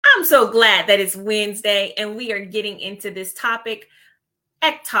I'm so glad that it's Wednesday and we are getting into this topic,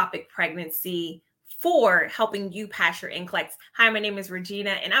 ectopic pregnancy, for helping you pass your NCLEX. Hi, my name is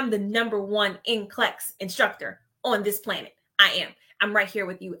Regina and I'm the #1 NCLEX instructor on this planet. I'm right here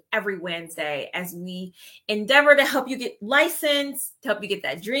with you every Wednesday as we endeavor to help you get licensed, to help you get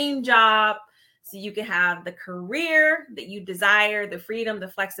that dream job, so you can have the career that you desire, the freedom, the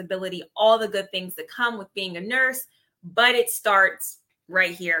flexibility, all the good things that come with being a nurse. But it starts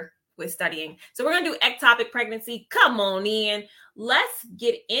right here with studying. So we're going to do ectopic pregnancy. Come on in. Let's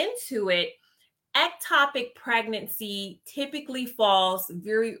get into it. Ectopic pregnancy typically falls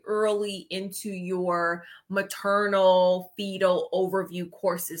very early into your maternal fetal overview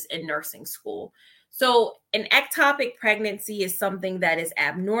courses in nursing school. So an ectopic pregnancy is something that is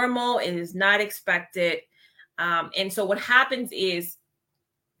abnormal. It is not expected. And so what happens is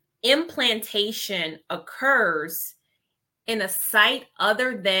implantation occurs in a site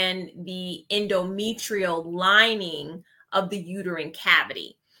other than the endometrial lining of the uterine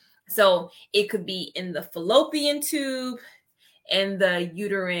cavity. So it could be in the fallopian tube, in the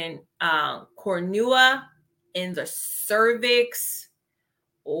uterine cornua, in the cervix,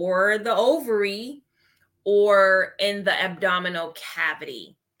 or the ovary, or in the abdominal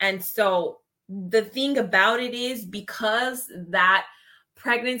cavity. And so the thing about it is, because that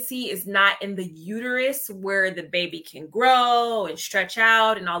pregnancy is not in the uterus where the baby can grow and stretch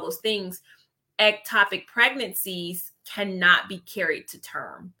out and all those things, ectopic pregnancies cannot be carried to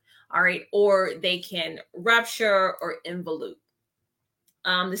term. All right, or they can rupture or involute.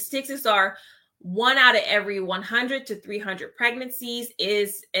 The statistics are 1 out of every 100 to 300 pregnancies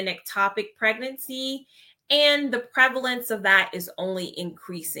is an ectopic pregnancy, and the prevalence of that is only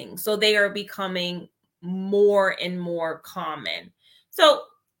increasing. So they are becoming more and more common. So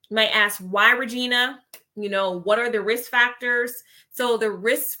you might ask, why, Regina? What are the risk factors? So the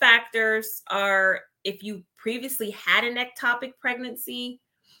risk factors are if you previously had an ectopic pregnancy,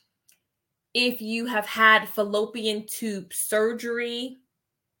 if you have had fallopian tube surgery,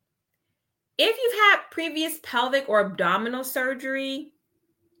 if you've had previous pelvic or abdominal surgery.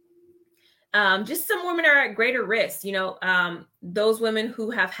 Just some women are at greater risk. Those women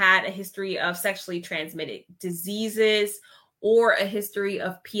who have had a history of sexually transmitted diseases or a history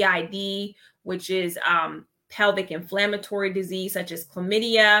of PID, which is pelvic inflammatory disease, such as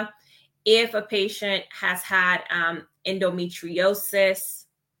chlamydia. If a patient has had endometriosis,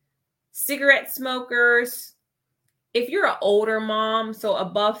 cigarette smokers. If you're an older mom, so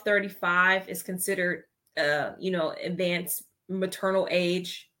above 35 is considered, advanced maternal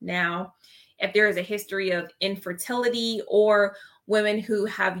age now. If there is a history of infertility, or women who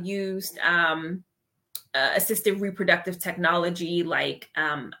have used assisted reproductive technology like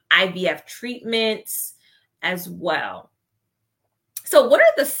IVF treatments as well. So what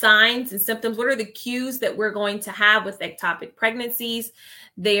are the signs and symptoms? What are the cues that we're going to have with ectopic pregnancies?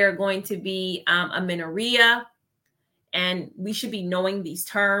 They are going to be amenorrhea, and we should be knowing these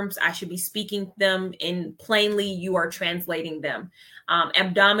terms. I should be speaking them in plainly. You are translating them.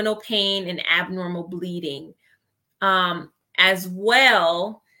 Abdominal pain and abnormal bleeding, as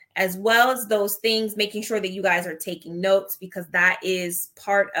well as those things, making sure that you guys are taking notes, because that is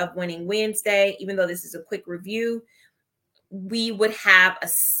part of Winning Wednesday. Even though this is a quick review, we would have a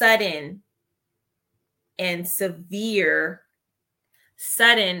sudden and severe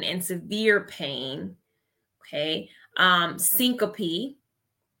pain, okay? Syncope,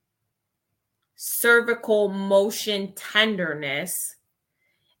 cervical motion tenderness,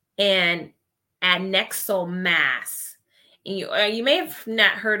 and adnexal mass. And you may have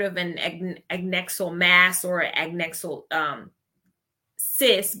not heard of an adnexal mass or an adnexal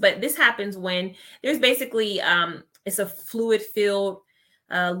cyst, but this happens when there's basically it's a fluid-filled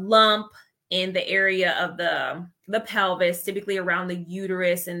lump in the area of the pelvis, typically around the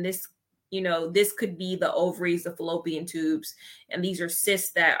uterus, and this could be the ovaries, the fallopian tubes, and these are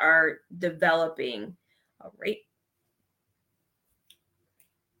cysts that are developing. All right.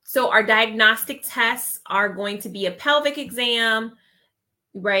 So our diagnostic tests are going to be a pelvic exam,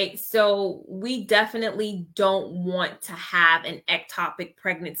 right? So we definitely don't want to have an ectopic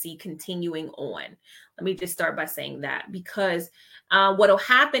pregnancy continuing on. Let me just start by saying that, because what will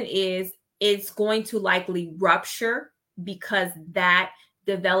happen is it's going to likely rupture, because that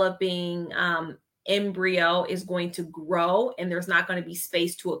developing embryo is going to grow, and there's not going to be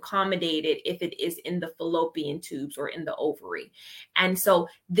space to accommodate it if it is in the fallopian tubes or in the ovary. And so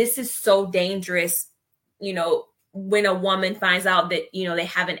this is so dangerous, when a woman finds out that, they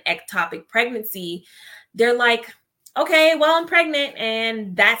have an ectopic pregnancy. They're like, okay, well, I'm pregnant,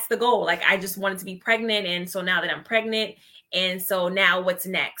 and that's the goal. Like, I just wanted to be pregnant, and so now that I'm pregnant, And so now what's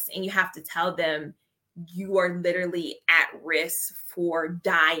next? And you have to tell them you are literally at risk for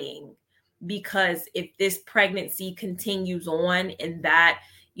dying, because if this pregnancy continues on and that,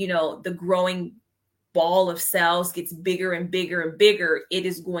 the growing ball of cells gets bigger and bigger and bigger, it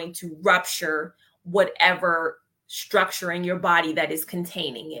is going to rupture whatever structure in your body that is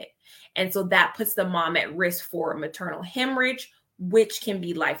containing it. And so that puts the mom at risk for maternal hemorrhage, which can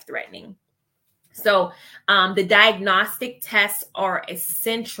be life-threatening. So the diagnostic tests are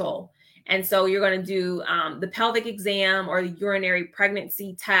essential. And so you're going to do the pelvic exam or the urinary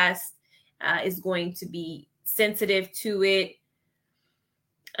pregnancy test is going to be sensitive to it.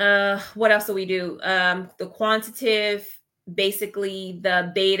 What else do we do? The quantitative, basically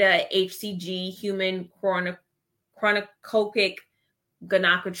the beta HCG, human chronocopic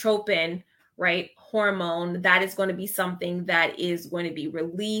gonadotropin, right, hormone, that is going to be something that is going to be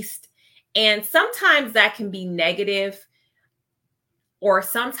released. And sometimes that can be negative, or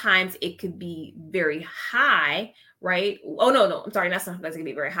sometimes it could be very high, right? Oh, no, I'm sorry. That's not going to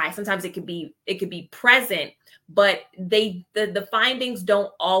be very high. Sometimes it could be present, but the findings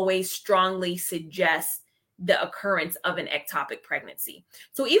don't always strongly suggest the occurrence of an ectopic pregnancy.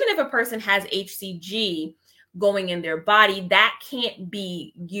 So even if a person has HCG going in their body, that can't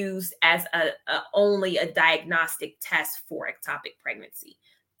be used as only a diagnostic test for ectopic pregnancy.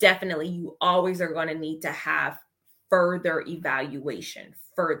 Definitely, you always are going to need to have further evaluation.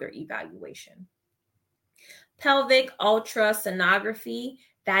 Pelvic ultrasonography,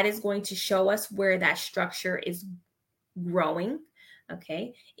 that is going to show us where that structure is growing,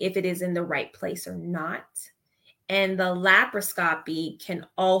 okay, if it is in the right place or not. And the laparoscopy can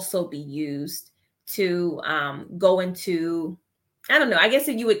also be used to go into, I don't know, I guess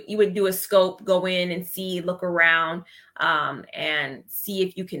if you would do a scope, go in and see, look around, and see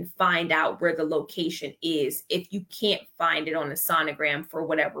if you can find out where the location is. If you can't find it on the sonogram for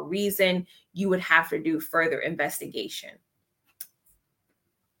whatever reason, you would have to do further investigation.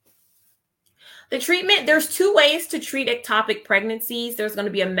 The treatment, there's two ways to treat ectopic pregnancies. There's going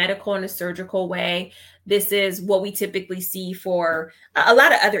to be a medical and a surgical way. This is what we typically see for a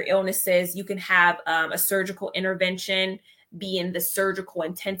lot of other illnesses. You can have a surgical intervention be in the surgical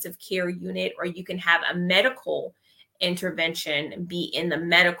intensive care unit, or you can have a medical intervention be in the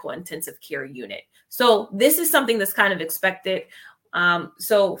medical intensive care unit. So this is something that's kind of expected.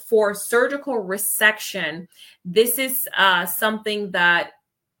 So for surgical resection, this is something that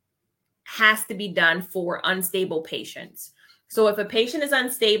has to be done for unstable patients. So if a patient is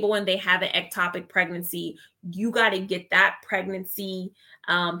unstable and they have an ectopic pregnancy, you got to get that pregnancy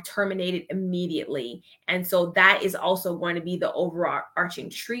terminated immediately. And so that is also going to be the overarching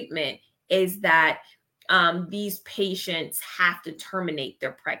treatment, is that these patients have to terminate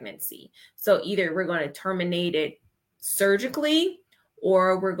their pregnancy. So either we're going to terminate it surgically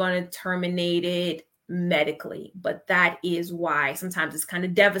or we're going to terminate it medically. But that is why sometimes it's kind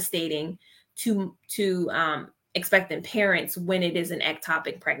of devastating to expectant parents when it is an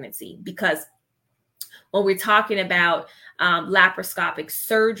ectopic pregnancy, because when we're talking about laparoscopic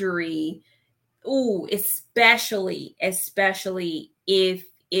surgery, especially if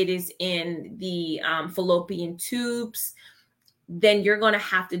it is in the fallopian tubes, then you're going to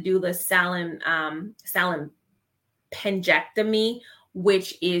have to do the salpingectomy,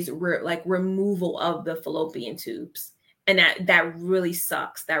 which is removal of the fallopian tubes. And that really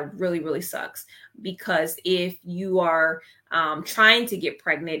sucks. That really sucks, because if you are trying to get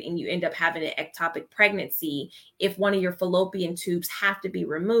pregnant and you end up having an ectopic pregnancy, if one of your fallopian tubes have to be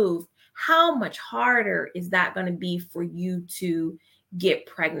removed, how much harder is that going to be for you to get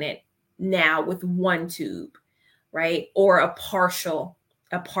pregnant now with one tube, right? Or a partial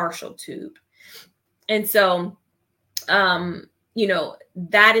tube. And so,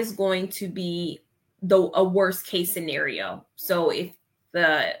 that is going to be a worst case scenario. So if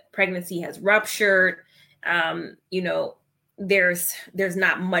the pregnancy has ruptured, there's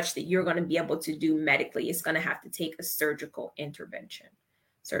not much that you're going to be able to do medically. It's going to have to take a surgical intervention.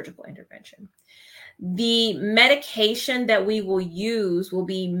 The medication that we will use will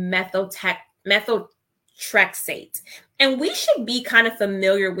be methotrexate. And we should be kind of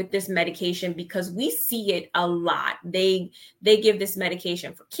familiar with this medication because we see it a lot. They give this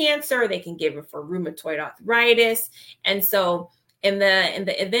medication for cancer. They can give it for rheumatoid arthritis. And so in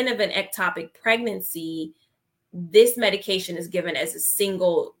the event of an ectopic pregnancy, this medication is given as a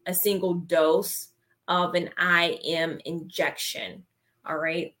single dose of an IM injection. All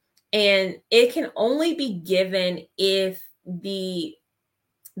right. And it can only be given if the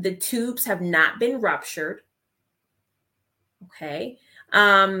tubes have not been ruptured. Okay.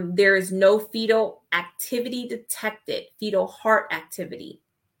 There is no fetal activity detected, fetal heart activity.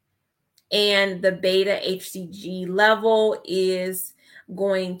 And the beta HCG level is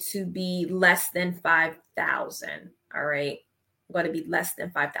going to be less than 5,000. All right. Going to be less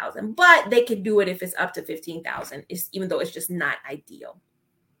than 5,000, but they could do it if it's up to 15,000, even though it's just not ideal.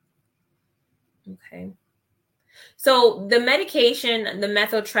 Okay. So the medication, the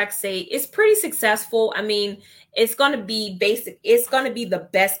methotrexate, is pretty successful. I mean, it's going to be basic. It's going to be the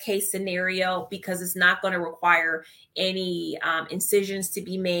best case scenario because it's not going to require any incisions to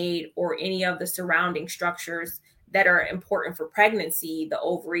be made or any of the surrounding structures that are important for pregnancy, the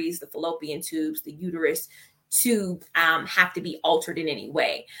ovaries, the fallopian tubes, the uterus, to have to be altered in any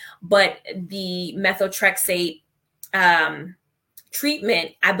way. But the methotrexate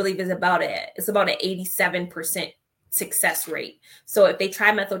treatment, I believe, is about an 87% success rate. So if they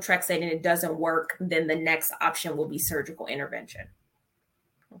try methotrexate and it doesn't work, then the next option will be surgical intervention.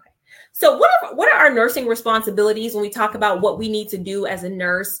 Okay. So what are our nursing responsibilities when we talk about what we need to do as a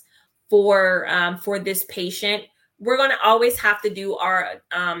nurse for this patient? We're going to always have to do our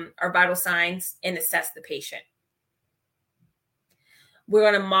vital signs and assess the patient. We're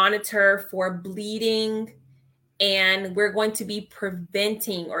going to monitor for bleeding, and we're going to be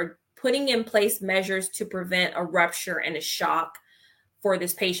preventing or putting in place measures to prevent a rupture and a shock for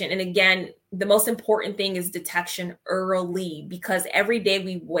this patient. And again, the most important thing is detection early, because every day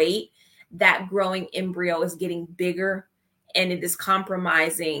we wait, that growing embryo is getting bigger and it is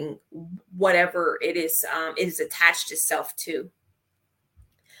compromising whatever it is attached itself to.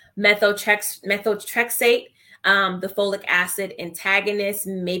 Methotrexate, the folic acid antagonist,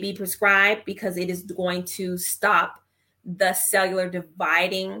 may be prescribed because it is going to stop the cellular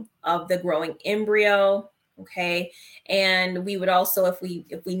dividing of the growing embryo. Okay. And we would also, if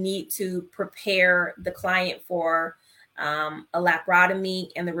we need to prepare the client for a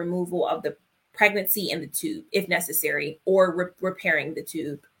laparotomy and the removal of the pregnancy and the tube, if necessary, or repairing the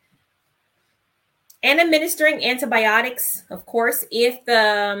tube. And administering antibiotics, of course, if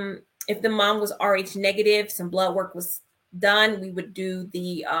the mom was Rh negative, some blood work was done, we would do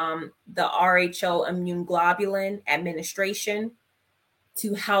the RHO immune globulin administration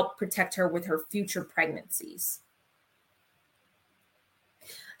to help protect her with her future pregnancies.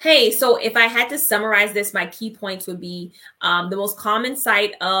 Hey, so if I had to summarize this, my key points would be the most common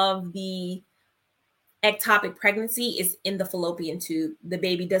site of the ectopic pregnancy is in the fallopian tube. The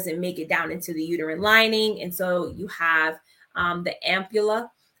baby doesn't make it down into the uterine lining, and so you have the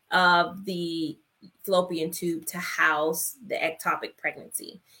ampulla of the fallopian tube to house the ectopic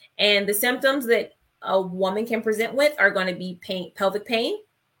pregnancy. And the symptoms that a woman can present with are going to be pain, pelvic pain,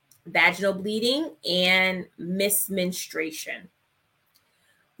 vaginal bleeding, and mismenstruation.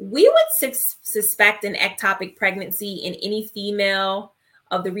 We would suspect an ectopic pregnancy in any female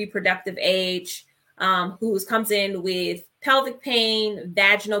of the reproductive age who comes in with pelvic pain,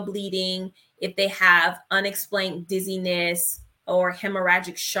 vaginal bleeding, if they have unexplained dizziness or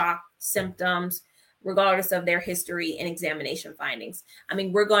hemorrhagic shock symptoms, regardless of their history and examination findings. I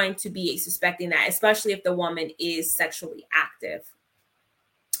mean, we're going to be suspecting that, especially if the woman is sexually active.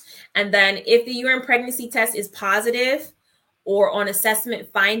 And then if the urine pregnancy test is positive, or on assessment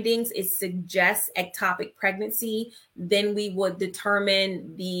findings, it suggests ectopic pregnancy, then we would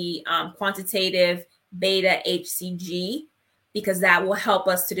determine the quantitative beta HCG, because that will help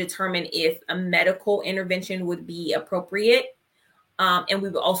us to determine if a medical intervention would be appropriate. And we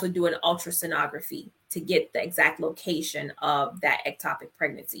will also do an ultrasonography to get the exact location of that ectopic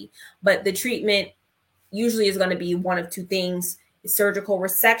pregnancy. But the treatment usually is going to be one of two things: surgical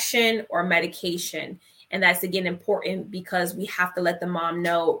resection or medication. And that's, again, important because we have to let the mom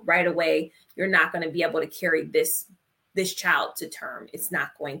know right away, you're not going to be able to carry this child to term. It's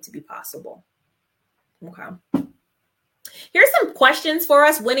not going to be possible. Okay. Here's some questions for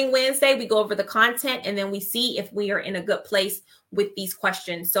us. Winning Wednesday, we go over the content and then we see if we are in a good place with these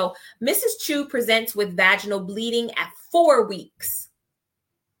questions. So Mrs. Chu presents with vaginal bleeding at 4 weeks.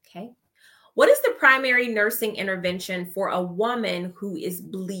 Okay. What is the primary nursing intervention for a woman who is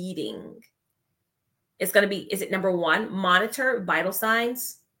bleeding? It's going to be, is it number 1, monitor vital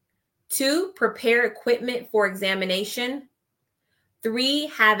signs? 2, prepare equipment for examination? 3,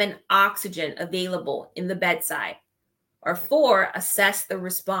 have an oxygen available in the bedside? Or 4, assess the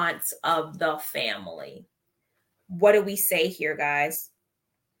response of the family? What do we say here, guys?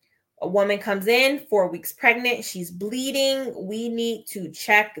 A woman comes in 4 weeks pregnant. She's bleeding. We need to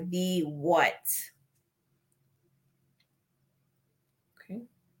check the what? Okay.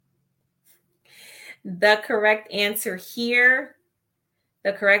 The correct answer here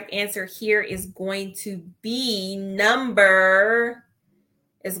is going to be number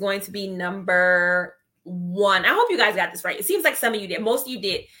is going to be number 1. I hope you guys got this right. It seems like some of you did. Most of you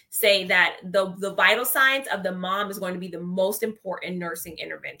did say that the vital signs of the mom is going to be the most important nursing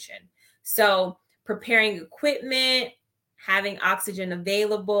intervention. So preparing equipment, having oxygen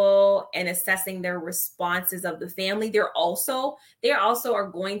available, and assessing their responses of the family. They're also are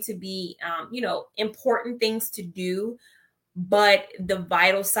going to be, important things to do, but the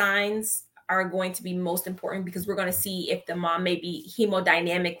vital signs are going to be most important because we're going to see if the mom may be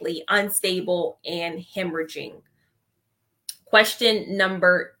hemodynamically unstable and hemorrhaging. Question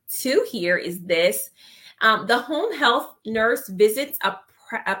number 2 here is this. The home health nurse visits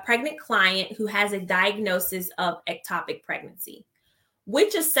a pregnant client who has a diagnosis of ectopic pregnancy.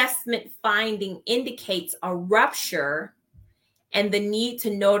 Which assessment finding indicates a rupture and the need to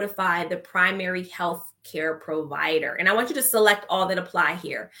notify the primary health care provider? And I want you to select all that apply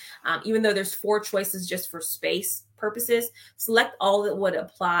here. Even though there's 4 choices just for space purposes, select all that would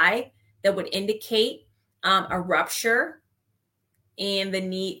apply that would indicate a rupture and the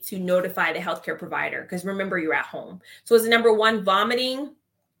need to notify the healthcare provider. Because remember, you're at home. So is it number 1, vomiting,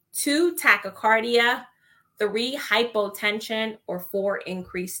 2, tachycardia, 3, hypotension, or 4,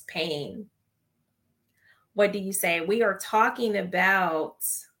 increased pain? What do you say? We are talking about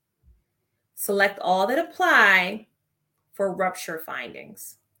select all that apply for rupture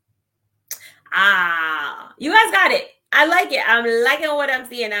findings. You guys got it. I like it. I'm liking what I'm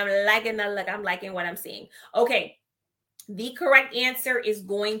seeing. I'm liking what I'm seeing. Okay. The correct answer is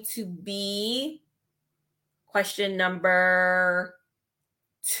going to be question number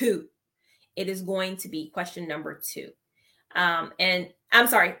 2. It is going to be question number 2. And I'm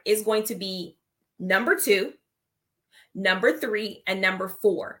sorry, it's going to be number 2, number 3, and number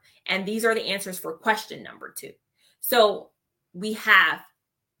 4. And these are the answers for question number 2. So we have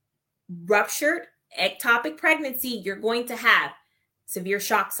ruptured ectopic pregnancy. You're going to have severe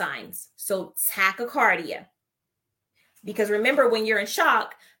shock signs. So tachycardia. Because remember, when you're in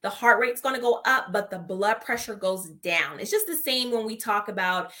shock, the heart rate's going to go up, but the blood pressure goes down. It's just the same when we talk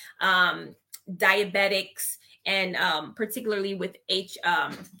about diabetics and particularly with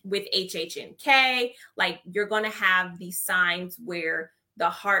HHNK. Like, you're going to have these signs where the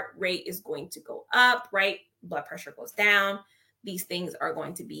heart rate is going to go up, right? Blood pressure goes down. These things are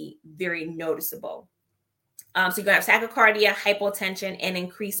going to be very noticeable. So you're going to have tachycardia, hypotension, and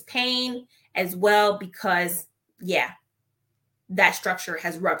increased pain as well because, that structure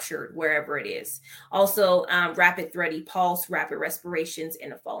has ruptured wherever it is. Also, rapid thready pulse, rapid respirations,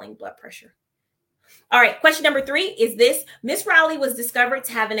 and a falling blood pressure. All right, question number 3 is this. Miss Rowley was discovered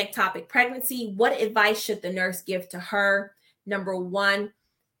to have an ectopic pregnancy. What advice should the nurse give to her? Number 1,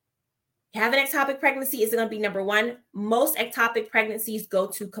 have an ectopic pregnancy. Is it going to be number 1? Most ectopic pregnancies go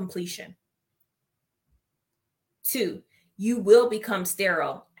to completion. 2, you will become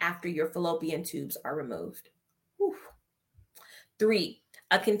sterile after your fallopian tubes are removed. Whew. 3,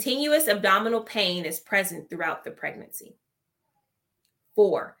 a continuous abdominal pain is present throughout the pregnancy.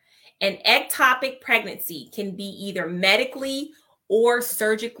 4, an ectopic pregnancy can be either medically or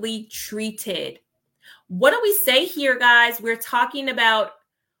surgically treated. What do we say here, guys? We're talking about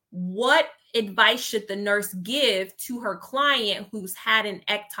what advice should the nurse give to her client who's had an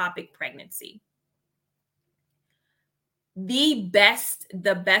ectopic pregnancy? The best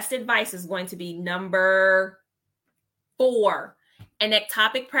advice is going to be number 4. An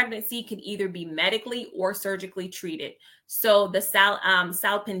ectopic pregnancy can either be medically or surgically treated. So the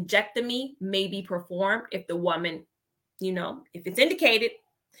salpingectomy may be performed if the woman, if it's indicated,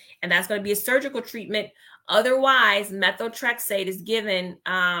 and that's going to be a surgical treatment. Otherwise, methotrexate is given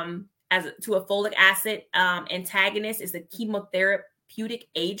to a folic acid antagonist. Is a chemotherapeutic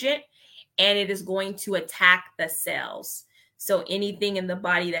agent, and it is going to attack the cells. So anything in the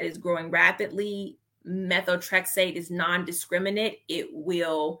body that is growing rapidly, methotrexate is non-discriminate. It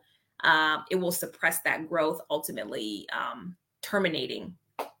will suppress that growth, ultimately terminating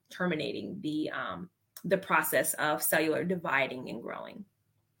the process of cellular dividing and growing.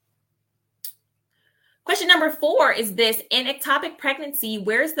 Question number 4 is this. In ectopic pregnancy,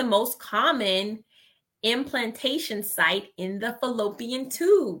 where's the most common implantation site in the fallopian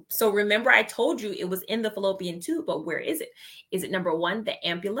tube? So remember, I told you it was in the fallopian tube, but where is it? Is it number 1, the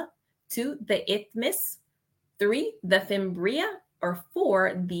ampulla, 2, the isthmus, 3, the fimbria, or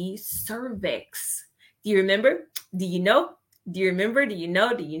 4, the cervix? Do you remember? Do you know? Do you remember? Do you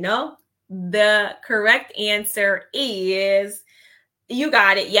know? Do you know? The correct answer is, you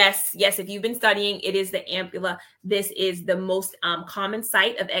got it. Yes. If you've been studying, it is the ampulla. This is the most common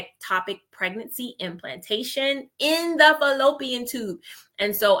site of ectopic pregnancy implantation in the fallopian tube.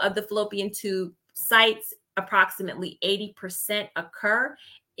 And so of the fallopian tube sites, approximately 80% occur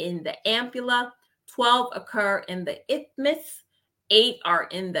in the ampulla, 12 occur in the isthmus, 8 are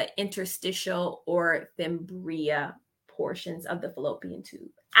in the interstitial or fimbria portions of the fallopian tube.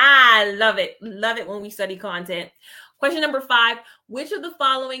 I love it. Love it when we study content. Question number 5, which of the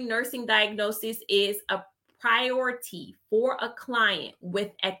following nursing diagnosis is a priority for a client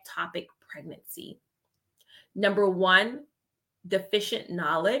with ectopic pregnancy? Number 1, deficient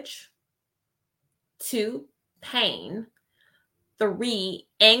knowledge. 2, pain. 3,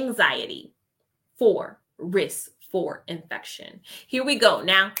 anxiety. 4, risk for infection. Here we go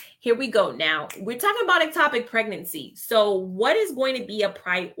now. We're talking about ectopic pregnancy. So what is going to be a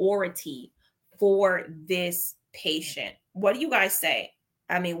priority for this patient? What do you guys say?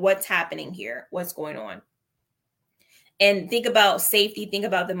 I mean, what's happening here? What's going on? And think about safety. Think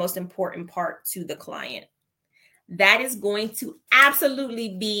about the most important part to the client. That is going to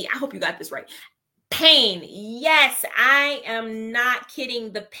absolutely be, I hope you got this right, pain. Yes, I am not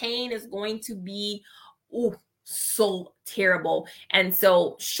kidding. The pain is going to be so terrible. And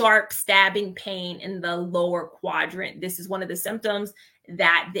so sharp stabbing pain in the lower quadrant. This is one of the symptoms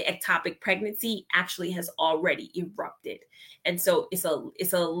that the ectopic pregnancy actually has already erupted. And so it's a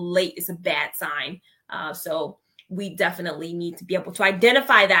bad sign. So we definitely need to be able to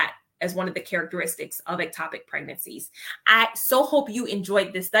identify that as one of the characteristics of ectopic pregnancies. I so hope you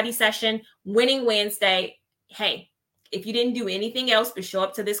enjoyed this study session. Winning Wednesday. Hey, if you didn't do anything else but show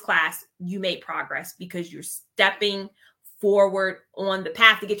up to this class, you made progress because you're stepping forward on the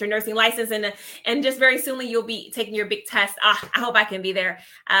path to get your nursing license. And just very soonly, you'll be taking your big test. I hope I can be there.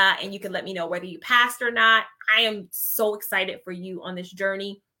 And you can let me know whether you passed or not. I am so excited for you on this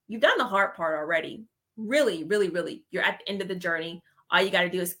journey. You've done the hard part already. Really, really, really. You're at the end of the journey. All you got to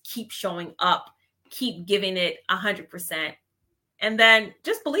do is keep showing up, keep giving it 100%, and then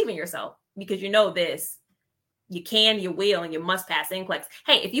just believe in yourself because you know this. You can, you will, and you must pass NCLEX.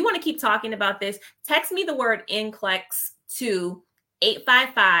 Hey, if you want to keep talking about this, text me the word NCLEX to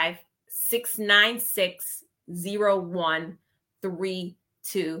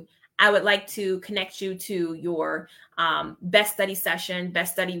 855-696-0132. I would like to connect you to your best study session,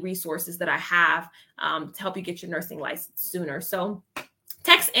 best study resources that I have to help you get your nursing license sooner. So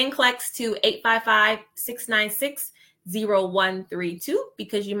text NCLEX to 855-696-0132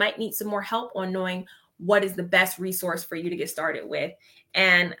 because you might need some more help on knowing what is the best resource for you to get started with.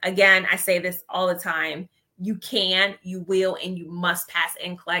 And again, I say this all the time. You can, you will, and you must pass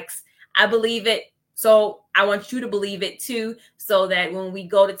NCLEX. I believe it. So I want you to believe it too, so that when we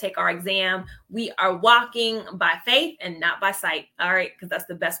go to take our exam, we are walking by faith and not by sight. All right, because that's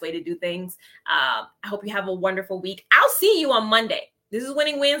the best way to do things. I hope you have a wonderful week. I'll see you on Monday. This is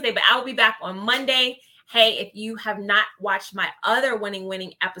Winning Wednesday, but I'll be back on Monday. Hey, if you have not watched my other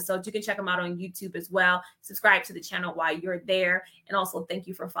Winning episodes, you can check them out on YouTube as well. Subscribe to the channel while you're there. And also thank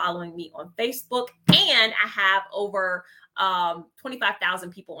you for following me on Facebook. And I have over 25,000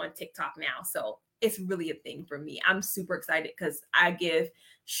 people on TikTok now. So it's really a thing for me. I'm super excited because I give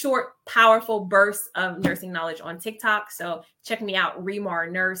short, powerful bursts of nursing knowledge on TikTok. So check me out,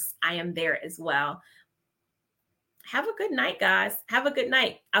 Remar Nurse. I am there as well. Have a good night, guys. Have a good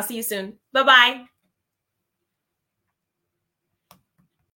night. I'll see you soon. Bye-bye.